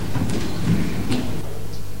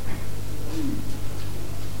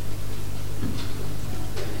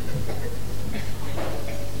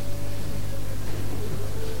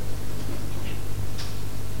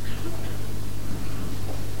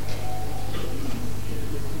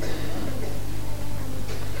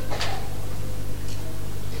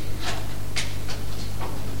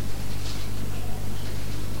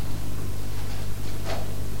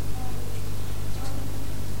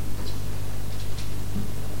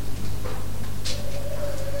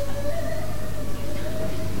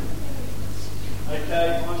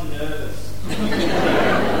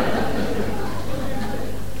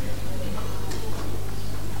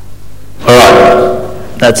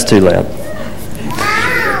That's too loud.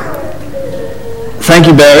 Thank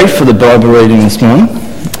you, Barry, for the Bible reading this morning.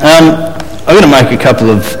 I'm going to make a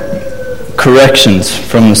couple of corrections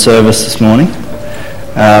from the service this morning.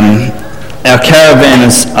 Our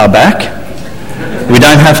caravanners are back. We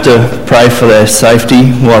don't have to pray for their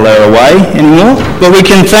safety while they're away anymore, but we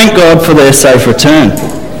can thank God for their safe return.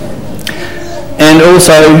 And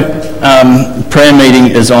also, prayer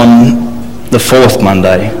meeting is on the fourth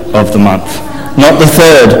Monday of the month, not the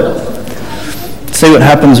third. See what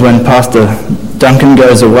happens when Pastor Duncan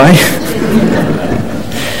goes away?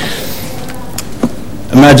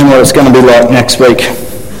 Imagine what it's going to be like next week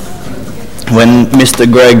when Mr.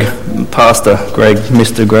 Greg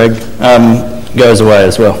goes away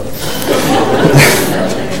as well.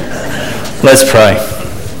 Let's pray.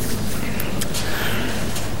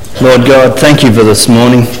 Lord God, thank you for this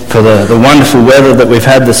morning, for the wonderful weather that we've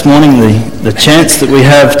had this morning, the chance that we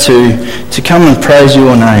have to come and praise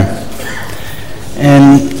your name.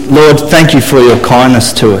 And Lord, thank you for your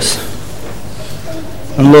kindness to us.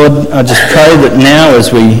 And Lord, I just pray that now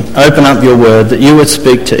as we open up your word, that you would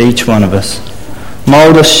speak to each one of us.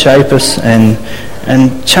 Mould us, shape us, and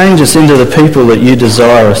change us into the people that you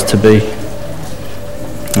desire us to be.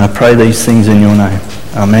 And I pray these things in your name.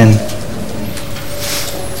 Amen.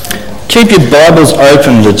 Keep your Bibles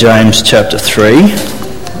open to James chapter 3,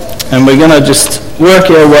 and we're going to just work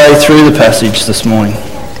our way through the passage this morning.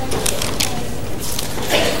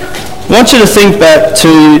 I want you to think back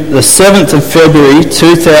to the 7th of February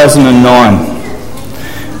 2009.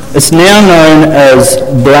 It's now known as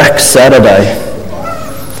Black Saturday,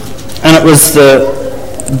 and it was the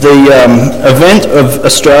event of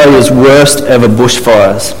Australia's worst ever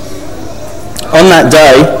bushfires. On that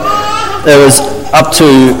day, there was up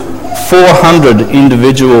to 400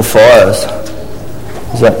 individual fires.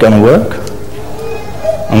 Is that going to work?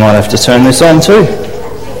 I might have to turn this on too.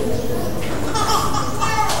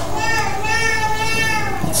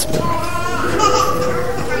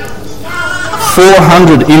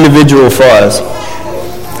 400 individual fires.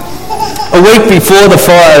 A week before the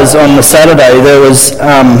fires on the Saturday, there was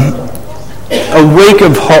a week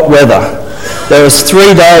of hot weather. There was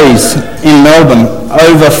 3 days in Melbourne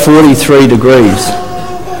over 43 degrees.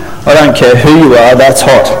 I don't care who you are, that's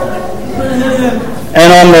hot.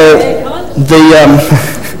 And on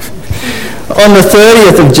the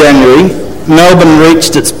 30th of January, Melbourne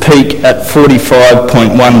reached its peak at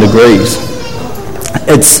 45.1 degrees.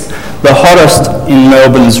 It's the hottest in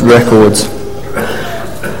Melbourne's records.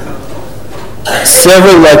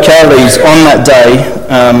 Several localities on that day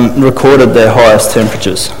recorded their highest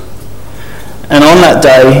temperatures. And on that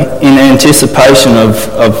day, in anticipation of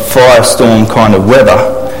firestorm kind of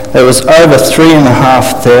weather, there was over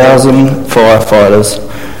 3,500 firefighters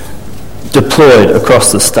deployed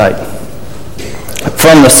across the state.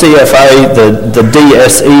 From the CFA, the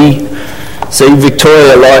DSE, see,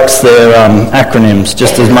 Victoria likes their acronyms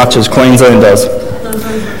just as much as Queensland does.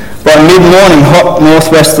 By mid-morning, hot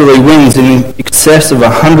northwesterly winds in excess of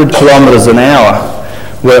 100 kilometres an hour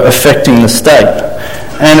were affecting the state.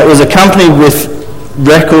 And it was accompanied with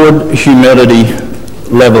record humidity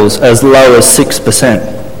levels as low as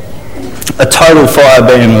 6%. A total fire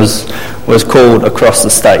ban was called across the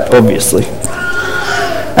state, obviously.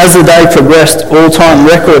 As the day progressed, all-time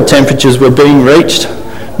record temperatures were being reached.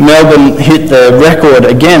 Melbourne hit their record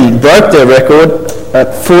again, broke their record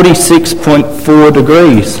at 46.4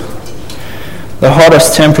 degrees. The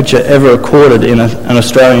hottest temperature ever recorded in an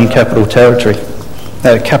Australian capital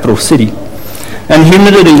capital city. And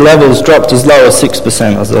humidity levels dropped as low as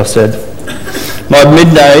 6%, as I said. By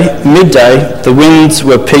midday, the winds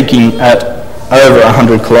were peaking at over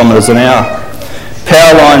 100 kilometres an hour.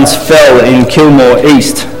 Power lines fell in Kilmore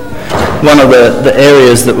East, one of the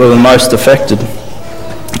areas that were the most affected.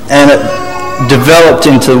 And it developed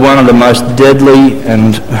into one of the most deadly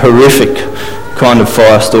and horrific kind of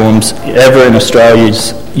firestorms ever in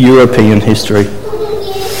Australia's European history.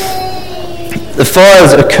 The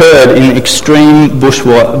fires occurred in extreme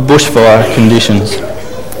bushfire conditions.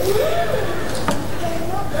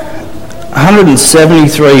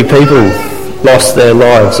 173 people lost their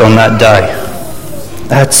lives on that day.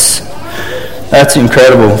 That's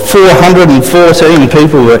incredible. 414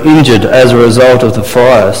 people were injured as a result of the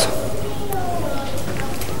fires.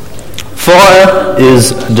 Fire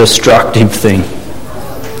is a destructive thing.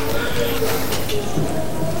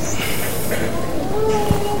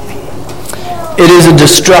 It is a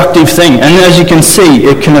destructive thing, and as you can see,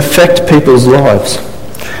 it can affect people's lives.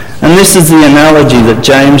 And this is the analogy that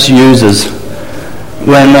James uses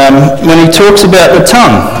when he talks about the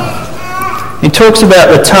tongue. He talks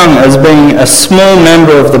about the tongue as being a small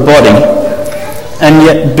member of the body, and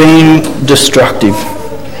yet being destructive.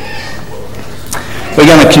 We're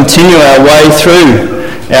going to continue our way through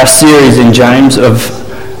our series in James of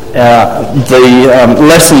the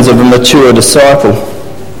lessons of a mature disciple.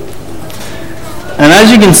 And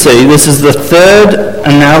as you can see, this is the third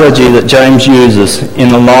analogy that James uses in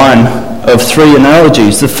the line of three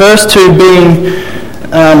analogies. The first two being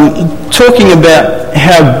talking about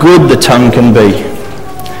how good the tongue can be.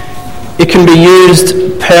 It can be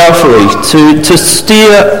used powerfully to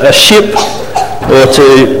steer a ship or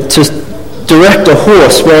to direct a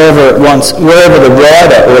horse wherever the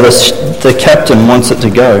rider or the captain wants it to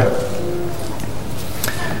go.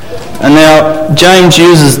 And now James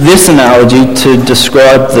uses this analogy to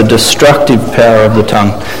describe the destructive power of the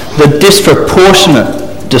tongue, the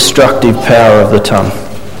disproportionate destructive power of the tongue.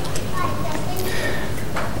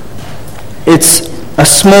 It's a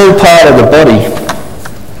small part of the body.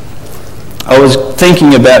 I was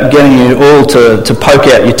thinking about getting you all to poke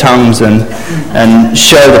out your tongues and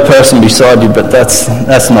show the person beside you, but that's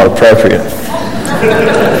not appropriate.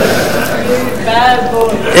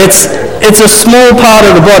 It's a small part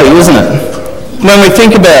of the body, isn't it? When we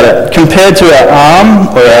think about it, compared to our arm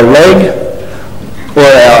or our leg or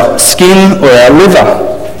our skin or our liver,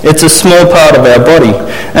 it's a small part of our body,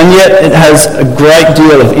 and yet it has a great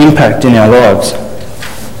deal of impact in our lives.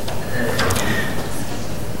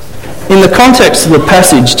 In the context of the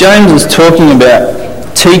passage, James is talking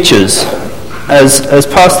about teachers. As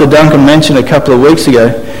Pastor Duncan mentioned a couple of weeks ago,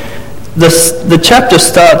 the chapter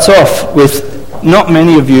starts off with, "Not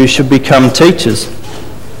many of you should become teachers."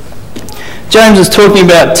 James is talking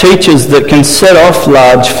about teachers that can set off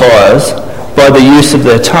large fires by the use of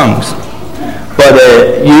their tongues, by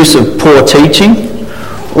their use of poor teaching,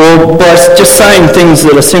 or by just saying things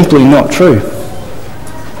that are simply not true.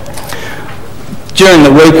 During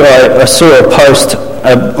the week I saw a post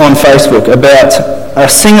on Facebook about a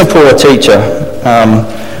Singapore teacher,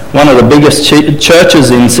 one of the biggest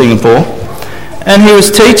churches in Singapore, and he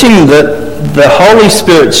was teaching that the Holy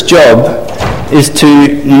Spirit's job is to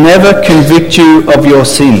never convict you of your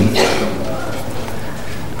sin.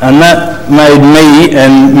 And that made me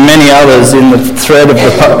and many others in the thread of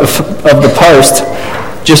the post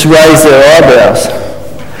just raise their eyebrows.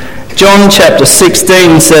 John chapter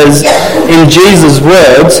 16 says, in Jesus'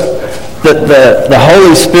 words, that the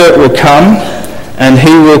Holy Spirit will come and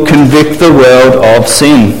he will convict the world of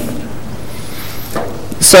sin.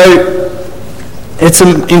 So it's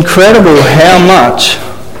incredible how much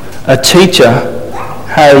a teacher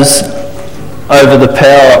has over the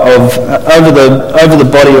power of over the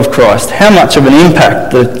body of Christ. How much of an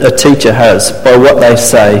impact that a teacher has by what they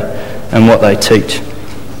say and what they teach.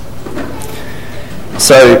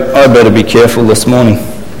 So I better be careful this morning.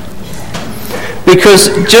 Because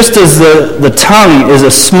just as the tongue is a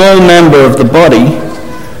small member of the body,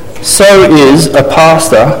 so is a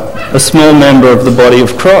pastor a small member of the body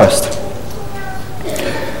of Christ.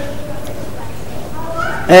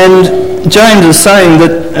 And James is saying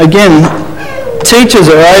that, again, teachers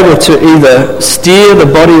are able to either steer the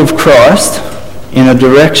body of Christ in a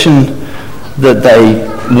direction that they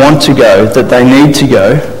want to go, that they need to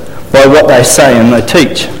go, by what they say and they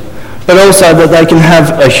teach, but also that they can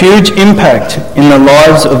have a huge impact in the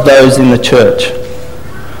lives of those in the church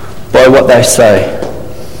by what they say.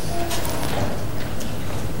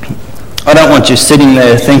 I don't want you sitting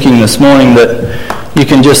there thinking this morning that you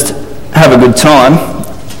can just have a good time.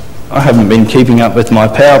 I haven't been keeping up with my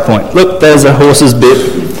PowerPoint. Look, there's a horse's bit.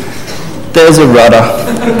 There's a rudder.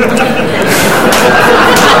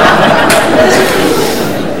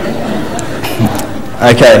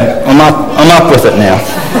 Okay, I'm up with it now.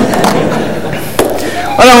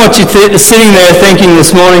 I don't want you sitting there thinking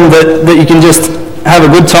this morning that you can just have a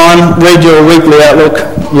good time, read your weekly outlook,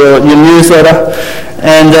 your newsletter,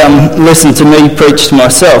 and listen to me preach to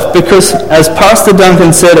myself. Because as Pastor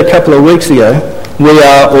Duncan said a couple of weeks ago, we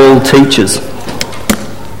are all teachers.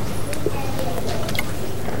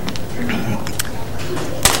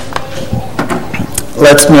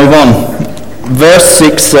 Let's move on. Verse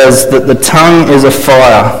 6 says that the tongue is a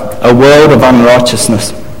fire, a world of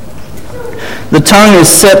unrighteousness. The tongue is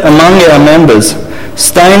set among our members,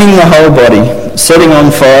 staining the whole body, setting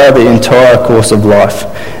on fire the entire course of life,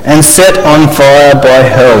 and set on fire by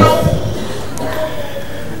hell.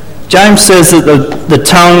 James says that the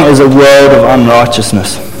tongue is a world of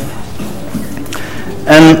unrighteousness.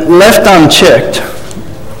 And left unchecked,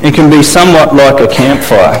 it can be somewhat like a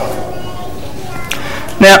campfire.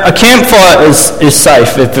 Now, a campfire is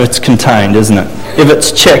safe if it's contained, isn't it? If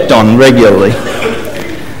it's checked on regularly.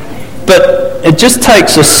 But it just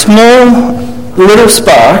takes a small little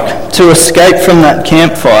spark to escape from that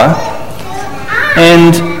campfire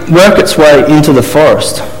and work its way into the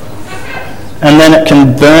forest. And then it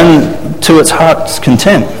can burn to its heart's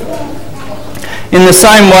content. In the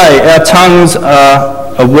same way, our tongues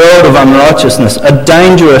are a world of unrighteousness, a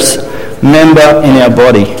dangerous member in our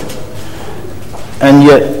body. And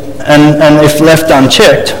yet, and if left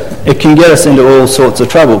unchecked, it can get us into all sorts of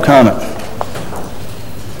trouble, can't it?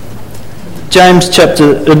 James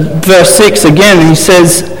verse 6 again, he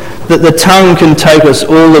says that the tongue can take us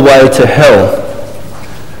all the way to hell.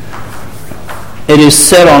 It is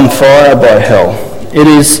set on fire by hell. It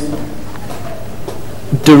is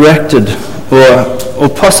directed, or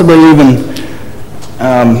possibly even,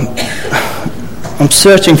 I'm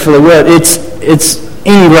searching for the word, it's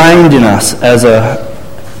ingrained in us as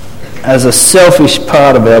a selfish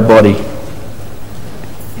part of our body.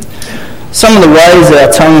 Some of the ways our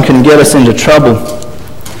tongue can get us into trouble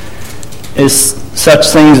is such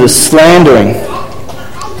things as slandering,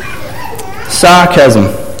 sarcasm,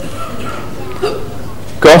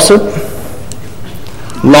 gossip,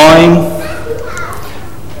 lying,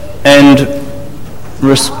 and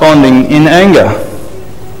responding in anger.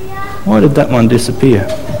 Why did that one disappear?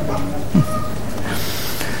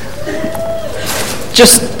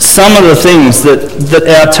 Just some of the things that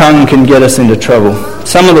our tongue can get us into trouble.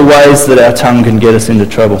 Some of the ways that our tongue can get us into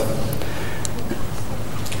trouble.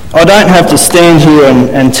 I don't have to stand here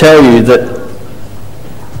and tell you that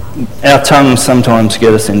our tongues sometimes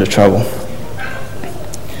get us into trouble.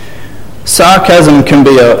 Sarcasm can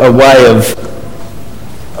be a way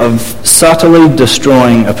of subtly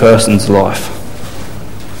destroying a person's life.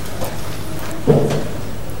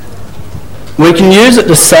 We can use it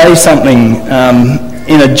to say something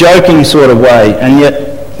in a joking sort of way, and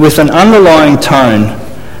yet with an underlying tone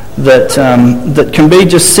that can be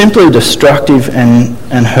just simply destructive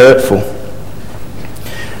and hurtful.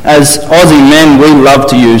 As Aussie men, we love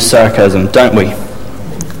to use sarcasm, don't we?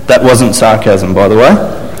 That wasn't sarcasm, by the way.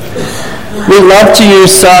 We love to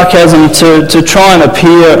use sarcasm to try and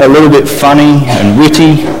appear a little bit funny and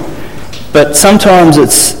witty, but sometimes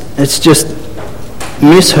it's just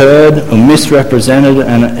misheard or misrepresented,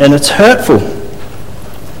 and it's hurtful.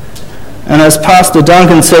 And as Pastor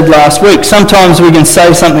Duncan said last week, sometimes we can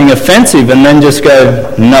say something offensive and then just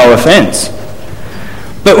go, no offence.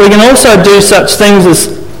 But we can also do such things as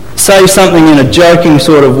say something in a joking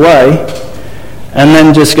sort of way and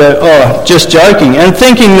then just go, oh, just joking, and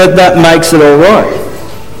thinking that makes it all right.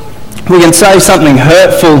 We can say something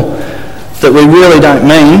hurtful that we really don't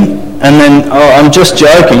mean and then, oh, I'm just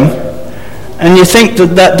joking, and you think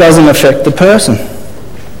that doesn't affect the person.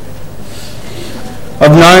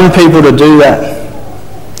 I've known people to do that.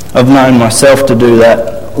 I've known myself to do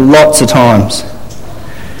that lots of times.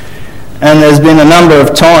 And there's been a number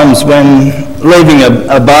of times when leaving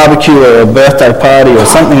a barbecue or a birthday party or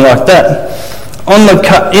something like that, in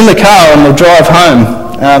the car on the drive home,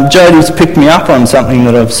 Jodie's picked me up on something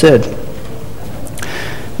that I've said.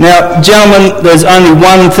 Now, gentlemen, there's only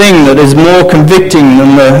one thing that is more convicting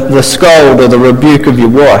than the scold or the rebuke of your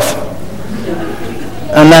wife.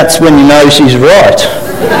 And that's when you know she's right.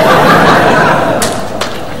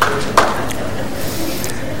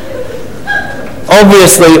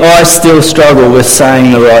 Obviously, I still struggle with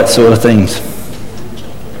saying the right sort of things.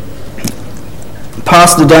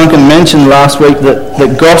 Pastor Duncan mentioned last week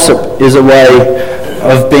that gossip is a way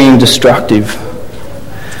of being destructive.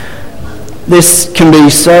 This can be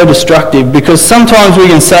so destructive because sometimes we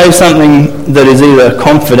can say something that is either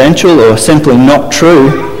confidential or simply not true,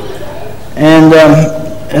 and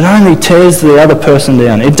it only tears the other person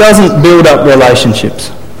down. It doesn't build up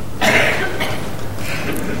relationships.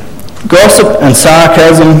 Gossip and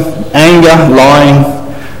sarcasm, anger, lying,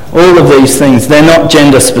 all of these things, they're not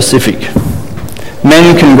gender specific.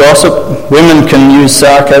 Men can gossip, women can use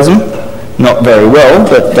sarcasm, not very well,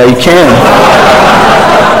 but they can.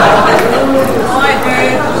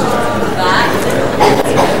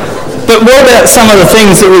 But what about some of the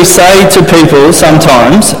things that we say to people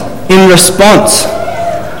sometimes in response?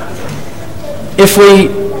 If we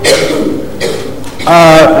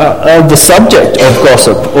are the subject of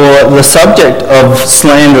gossip or the subject of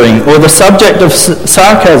slandering or the subject of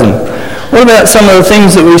sarcasm, what about some of the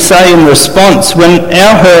things that we say in response when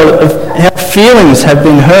our feelings have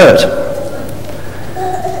been hurt?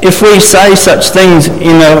 If we say such things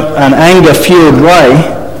in an anger-fueled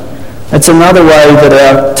way, it's another way that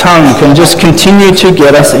our tongue can just continue to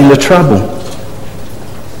get us into trouble.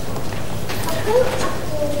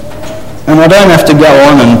 And I don't have to go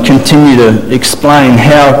on and continue to explain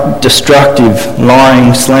how destructive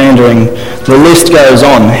lying, slandering, the list goes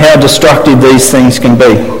on, how destructive these things can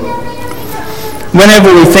be.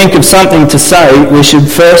 Whenever we think of something to say, we should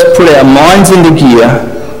first put our minds into gear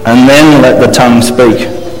and then let the tongue speak.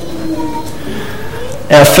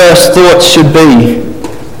 Our first thoughts should be,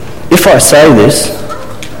 if I say this,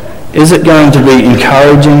 is it going to be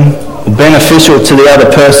encouraging or beneficial to the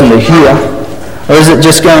other person to hear? Or is it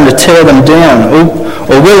just going to tear them down?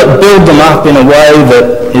 Or will it build them up in a way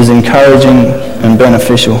that is encouraging and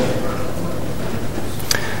beneficial?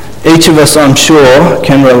 Each of us, I'm sure,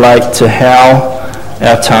 can relate to how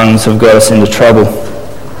our tongues have got us into trouble.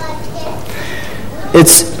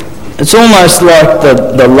 It's almost like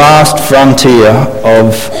the last frontier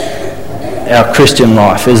of our Christian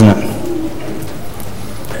life, isn't it?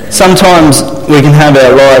 Sometimes we can have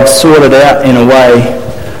our lives sorted out in a way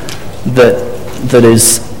that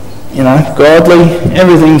is, godly,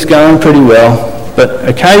 everything's going pretty well, but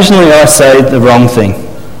occasionally I say the wrong thing.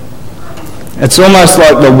 It's almost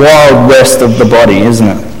like the wild west of the body, isn't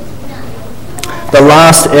it? The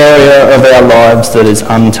last area of our lives that is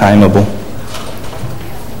untamable.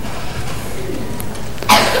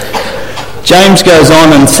 James goes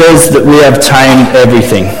on and says that we have tamed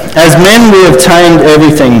everything. As men we have tamed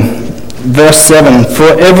everything. Verse 7,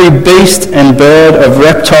 for every beast and bird, of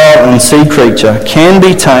reptile and sea creature can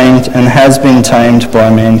be tamed and has been tamed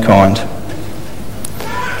by mankind.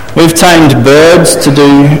 We've tamed birds to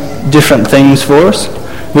do different things for us.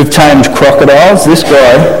 We've tamed crocodiles. This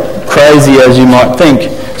guy, crazy as you might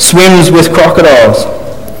think, swims with crocodiles.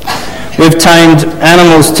 We've tamed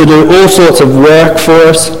animals to do all sorts of work for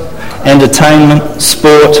us, entertainment,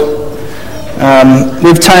 sport.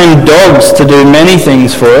 We've tamed dogs to do many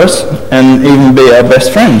things for us and even be our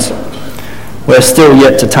best friends. We're still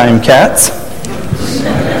yet to tame cats.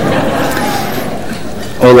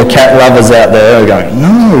 All the cat lovers out there are going,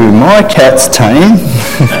 no, my cat's tame.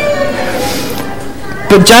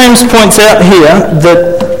 But James points out here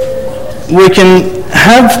that we can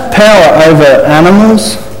have power over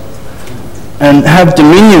animals and have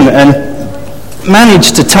dominion and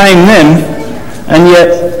manage to tame them, and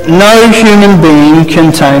yet no human being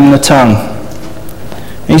can tame the tongue.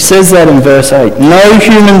 He says that in verse 8. No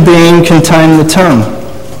human being can tame the tongue.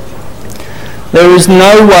 There is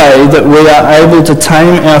no way that we are able to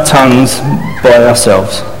tame our tongues by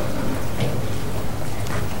ourselves.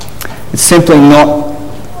 It's simply not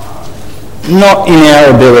in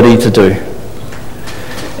our ability to do.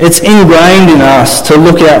 It's ingrained in us to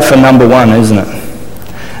look out for number one, isn't it?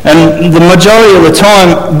 And the majority of the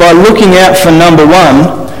time, by looking out for number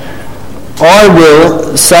one, I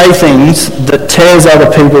will say things that tears other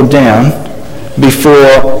people down before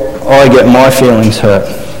I get my feelings hurt.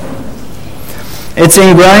 It's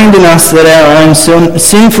ingrained in us that our own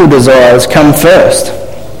sinful desires come first.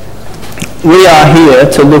 We are here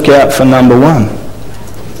to look out for number one.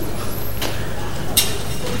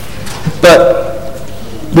 But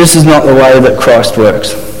this is not the way that Christ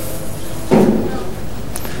works.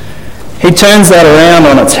 He turns that around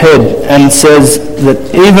on its head and says that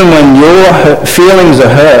even when your feelings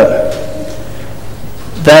are hurt,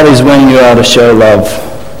 that is when you are to show love.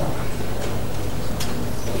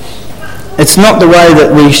 It's not the way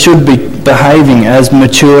that we should be behaving as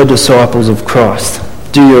mature disciples of Christ.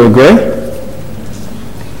 Do you agree?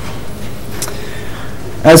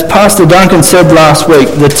 As Pastor Duncan said last week,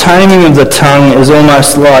 the taming of the tongue is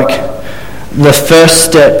almost like the first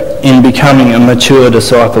step in becoming a mature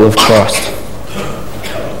disciple of Christ.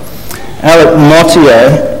 Alec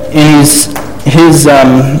Mottier, in his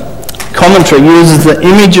commentary, uses the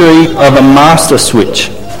imagery of a master switch.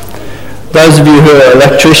 Those of you who are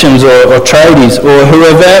electricians or tradies, or who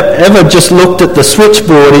have ever just looked at the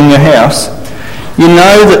switchboard in your house, you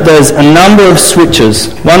know that there's a number of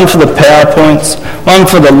switches, one for the power points, one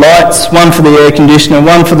for the lights, one for the air conditioner,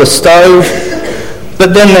 one for the stove,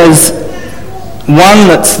 but then there's one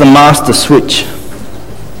that's the master switch.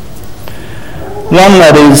 One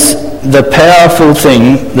that is the powerful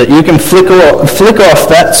thing that you can flick off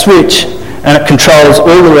that switch and it controls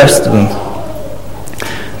all the rest of them.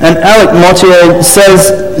 And Alec Mottier says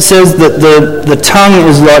that the tongue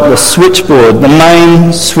is like the switchboard, the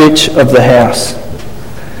main switch of the house.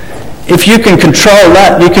 If you can control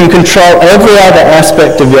that, you can control every other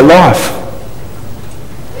aspect of your life.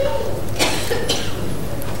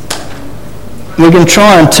 We can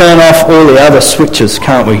try and turn off all the other switches,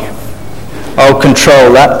 can't we? I'll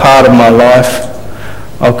control that part of my life.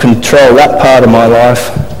 I'll control that part of my life.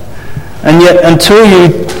 And yet, until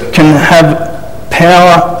you can have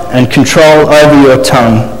power and control over your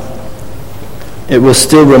tongue, it will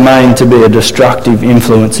still remain to be a destructive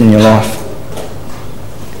influence in your life.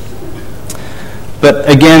 But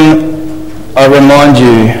again, I remind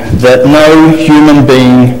you that no human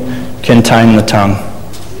being can tame the tongue.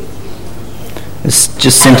 It's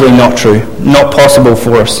just simply not true. Not possible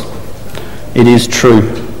for us. It is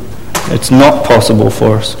true. It's not possible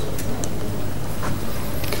for us.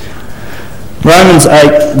 Romans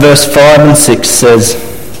 8 verse 5 and 6 says,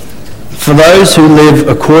 "For those who live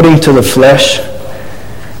according to the flesh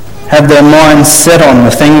have their minds set on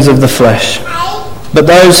the things of the flesh. But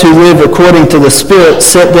those who live according to the Spirit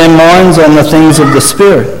set their minds on the things of the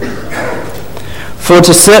Spirit. For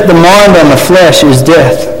to set the mind on the flesh is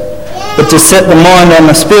death, but to set the mind on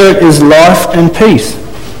the Spirit is life and peace."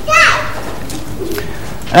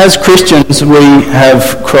 As Christians, we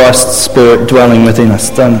have Christ's Spirit dwelling within us,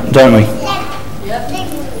 don't we?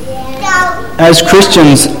 As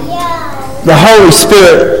Christians, the Holy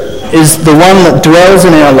Spirit is the one that dwells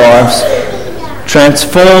in our lives,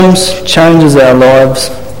 transforms, changes our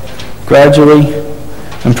lives gradually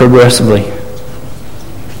and progressively.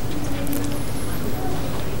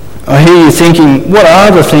 I hear you thinking, what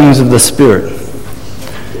are the things of the Spirit?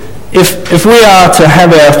 If we are to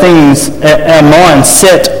have our minds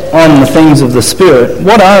set on the things of the Spirit,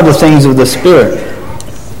 what are the things of the Spirit?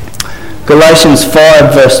 Galatians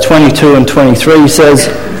 5 verse 22 and 23 says,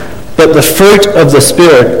 "But the fruit of the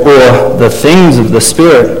Spirit," or the things of the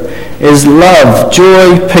Spirit, "is love,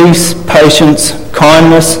 joy, peace, patience,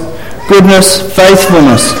 kindness, goodness,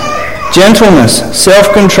 faithfulness, gentleness,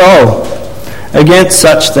 self-control. Against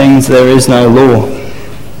such things there is no law."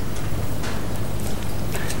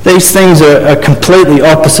 These things are completely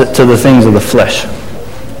opposite to the things of the flesh.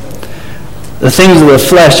 The things of the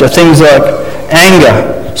flesh are things like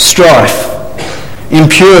anger, strife,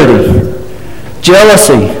 impurity,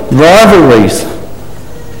 jealousy, rivalries.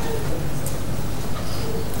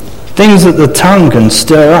 Things that the tongue can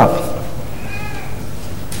stir up.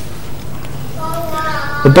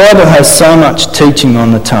 The Bible has so much teaching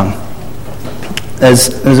on the tongue. There's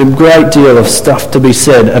a great deal of stuff to be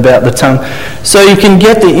said about the tongue, so you can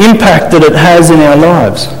get the impact that it has in our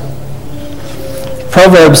lives.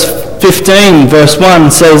 Proverbs 15 verse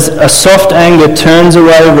 1 says, "A soft anger turns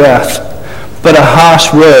away wrath, but a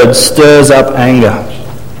harsh word stirs up anger."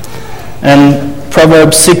 And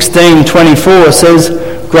Proverbs 16:24 says,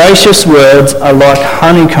 "Gracious words are like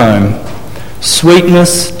honeycomb,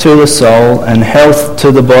 sweetness to the soul and health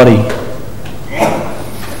to the body."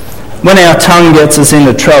 When our tongue gets us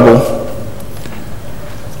into trouble,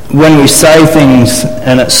 when we say things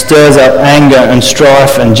and it stirs up anger and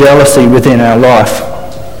strife and jealousy within our life,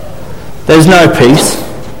 there's no peace.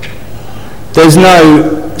 There's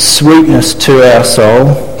no sweetness to our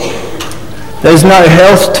soul. There's no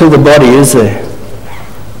health to the body, is there?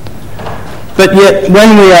 But yet,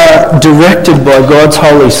 when we are directed by God's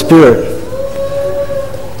Holy Spirit,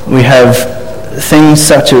 we have things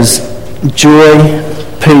such as joy,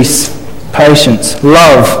 peace, patience,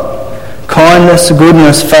 love, kindness,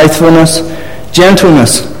 goodness, faithfulness,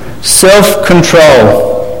 gentleness, self-control.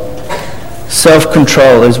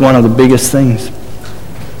 Self-control is one of the biggest things.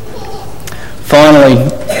 Finally,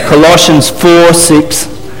 Colossians 4:6,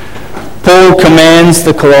 Paul commands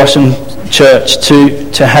the Colossian church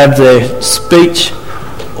to have their speech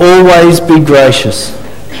always be gracious,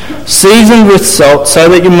 seasoned with salt, so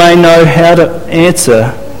that you may know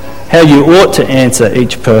how you ought to answer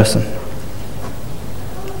each person.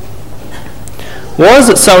 Why is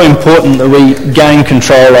it so important that we gain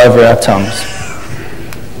control over our tongues?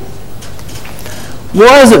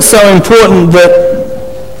 Why is it so important that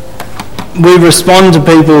we respond to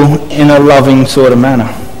people in a loving sort of manner?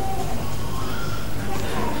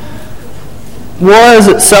 Why is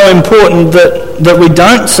it so important that we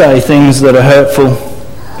don't say things that are hurtful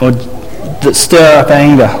or that stir up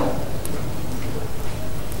anger?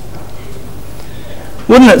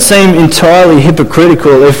 Wouldn't it seem entirely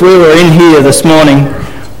hypocritical if we were in here this morning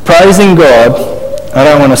praising God? I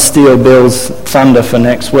don't want to steal Bill's thunder for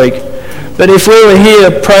next week, but if we were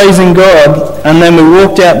here praising God and then we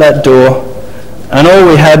walked out that door and all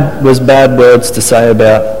we had was bad words to say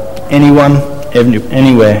about anyone,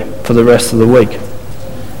 anywhere for the rest of the week.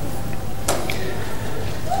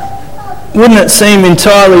 Wouldn't it seem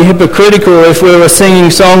entirely hypocritical if we were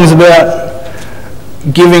singing songs about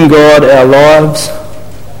giving God our lives,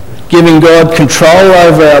 giving God control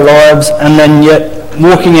over our lives, and then yet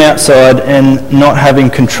walking outside and not having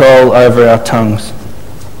control over our tongues?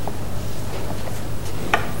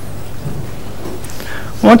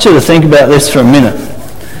 I want you to think about this for a minute.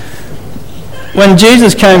 When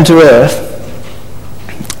Jesus came to earth,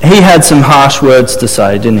 he had some harsh words to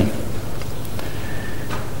say, didn't he?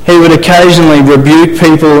 He would occasionally rebuke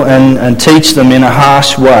people and teach them in a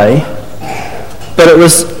harsh way, but it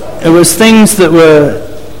was things that were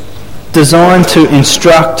designed to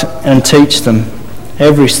instruct and teach them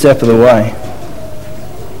every step of the way.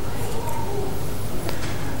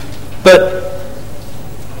 But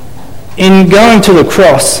in going to the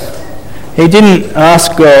cross, he didn't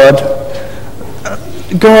ask God,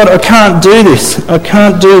 I can't do this. I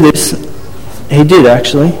can't do this. He did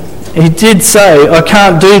actually. He did say, I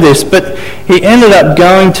can't do this, but he ended up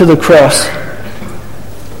going to the cross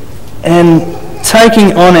and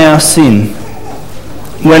taking on our sin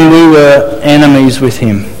when we were enemies with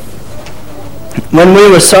him. When we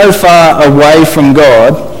were so far away from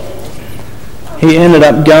God, he ended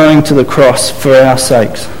up going to the cross for our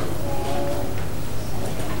sakes.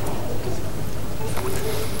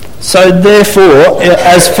 So therefore,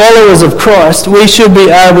 as followers of Christ, we should be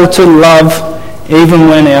able to love even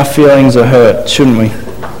when our feelings are hurt, shouldn't we?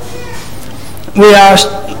 We are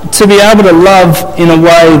to be able to love in a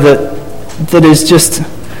way that is just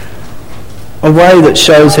a way that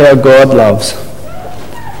shows how God loves.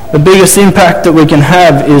 The biggest impact that we can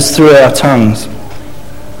have is through our tongues.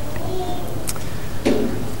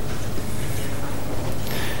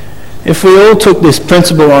 If we all took this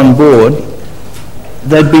principle on board,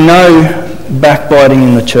 there'd be no backbiting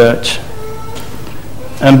in the church.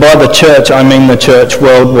 And by the church, I mean the church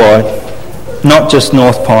worldwide, not just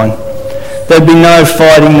North Pine. There'd be no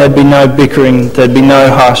fighting, there'd be no bickering, there'd be no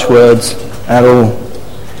harsh words at all.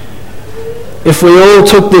 If we all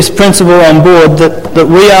took this principle on board, that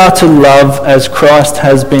we are to love as Christ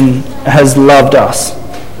has loved us,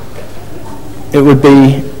 it would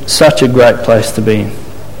be such a great place to be in.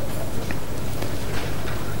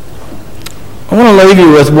 I want to leave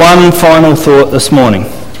you with one final thought this morning.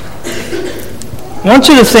 I want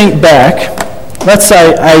you to think back, let's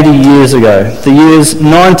say 80 years ago, the year's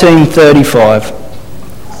 1935.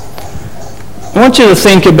 I want you to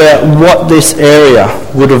think about what this area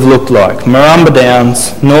would have looked like. Marumba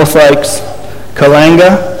Downs, North Lakes,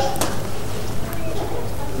 Kalanga.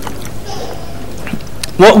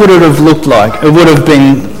 What would it have looked like? It would have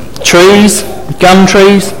been trees, gum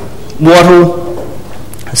trees, wattle,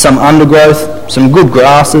 some undergrowth, some good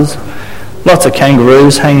grasses, lots of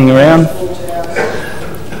kangaroos hanging around,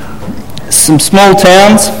 some small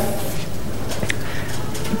towns,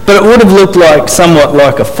 but it would have looked like somewhat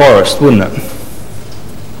like a forest, wouldn't it?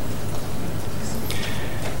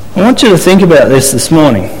 I want you to think about this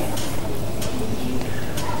morning.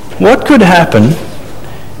 What could happen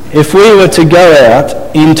if we were to go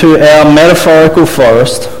out into our metaphorical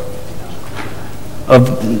forest of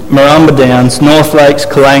Marumba Downs, North Lakes,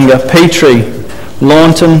 Kalanga, Petrie,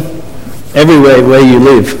 Launton, everywhere where you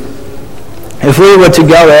live? If we were to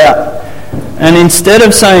go out and instead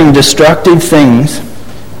of saying destructive things,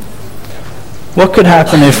 what could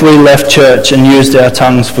happen if we left church and used our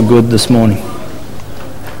tongues for good this morning?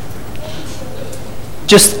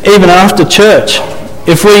 Just even after church,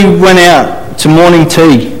 if we went out to morning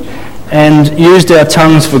tea and used our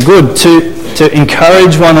tongues for good, to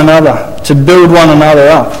encourage one another, to build one another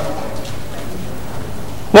up,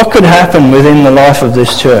 what could happen within the life of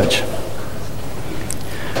this church?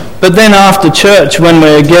 But then after church, when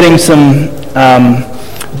we're getting some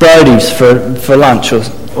Brodies for lunch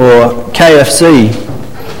or KFC,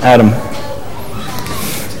 Adam,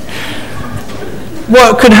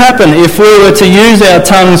 what could happen if we were to use our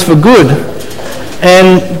tongues for good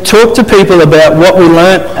and talk to people about what we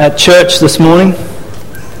learnt at church this morning?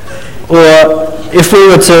 Or if we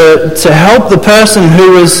were to help the person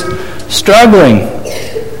who was struggling,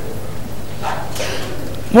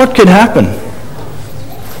 what could happen?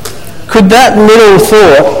 Could that little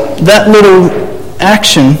thought, that little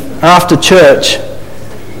action after church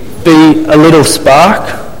be a little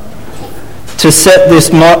spark to set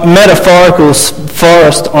this metaphorical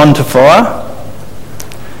forest onto fire?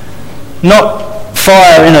 Not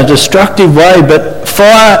fire in a destructive way, but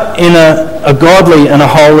fire in a godly and a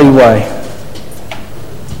holy way.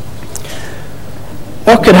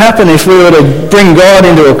 What could happen if we were to bring God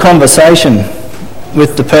into a conversation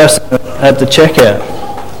with the person at the checkout?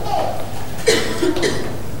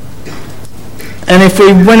 And if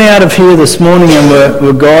we went out of here this morning and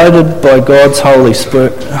were guided by God's Holy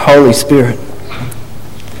Spirit,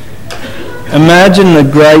 imagine the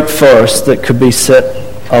great forest that could be set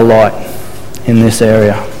alight in this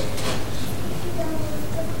area.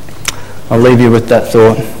 I'll leave you with that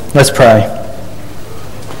thought. Let's pray.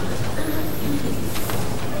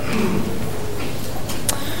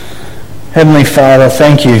 Heavenly Father,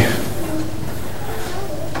 thank you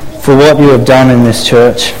for what you have done in this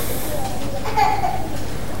church,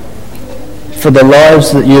 for the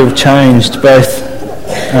lives that you have changed, both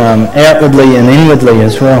outwardly and inwardly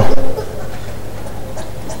as well.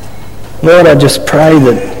 Lord, I just pray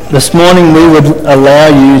that this morning we would allow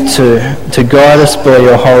you to guide us by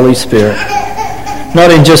your Holy Spirit.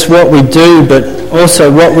 Not in just what we do, but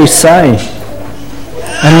also what we say.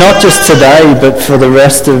 And not just today, but for the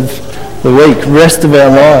rest of the week, rest of our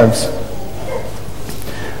lives.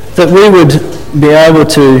 That we would be able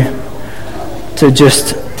to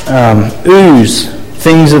just ooze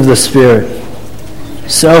things of the Spirit.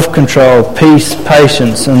 Self-control, peace,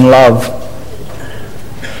 patience and love.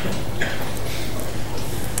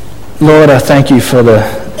 Lord, I thank you for the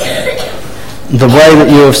way that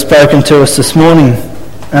you have spoken to us this morning,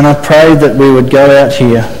 and I pray that we would go out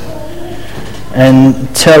here and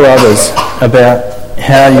tell others about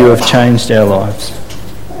how you have changed our lives.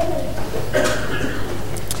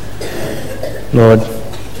 Lord,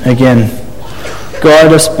 again,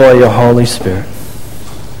 guide us by your Holy Spirit.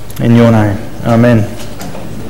 In your name, amen.